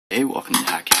Hey, welcome to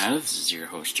Hack Canada. This is your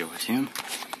host, Joe Hatum.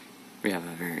 We have a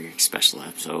very special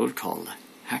episode called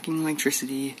Hacking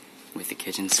Electricity with the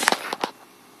Kitchen Sink.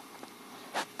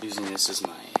 Using this as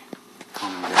my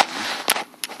common ground.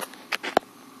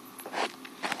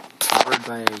 Powered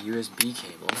by a USB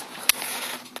cable,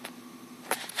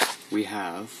 we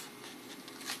have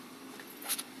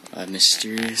a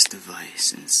mysterious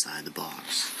device inside the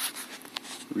box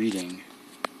reading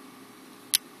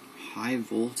high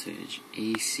voltage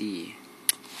AC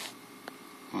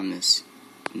on this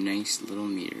nice little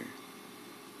meter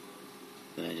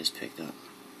that I just picked up.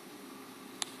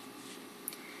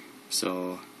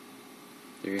 So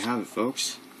there you have it,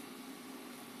 folks.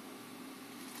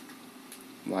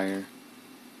 Wire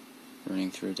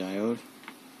running through a diode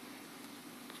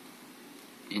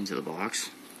into the box.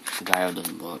 The diode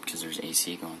doesn't blow up because there's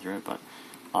AC going through it, but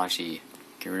I'll actually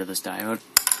get rid of this diode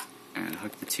and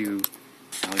hook the two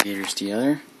alligators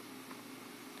together.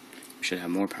 We should have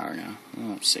more power now.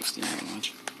 Oh, 60, not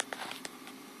much.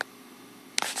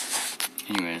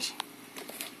 Anyways,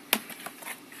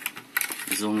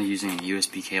 this is only using a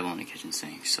USB cable on the kitchen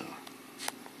sink, so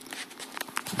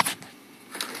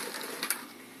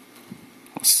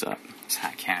what's up? It's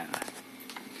Hack Canada.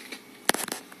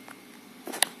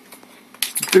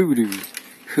 Voodoo,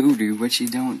 hoodoo, what you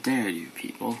don't dare do,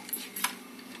 people.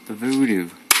 The voodoo.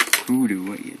 Hoodoo,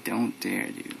 what you don't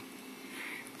dare do.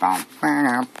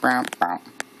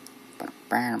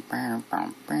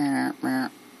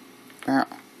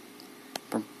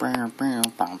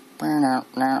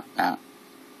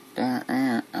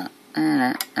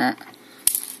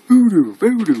 Voodoo,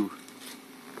 voodoo.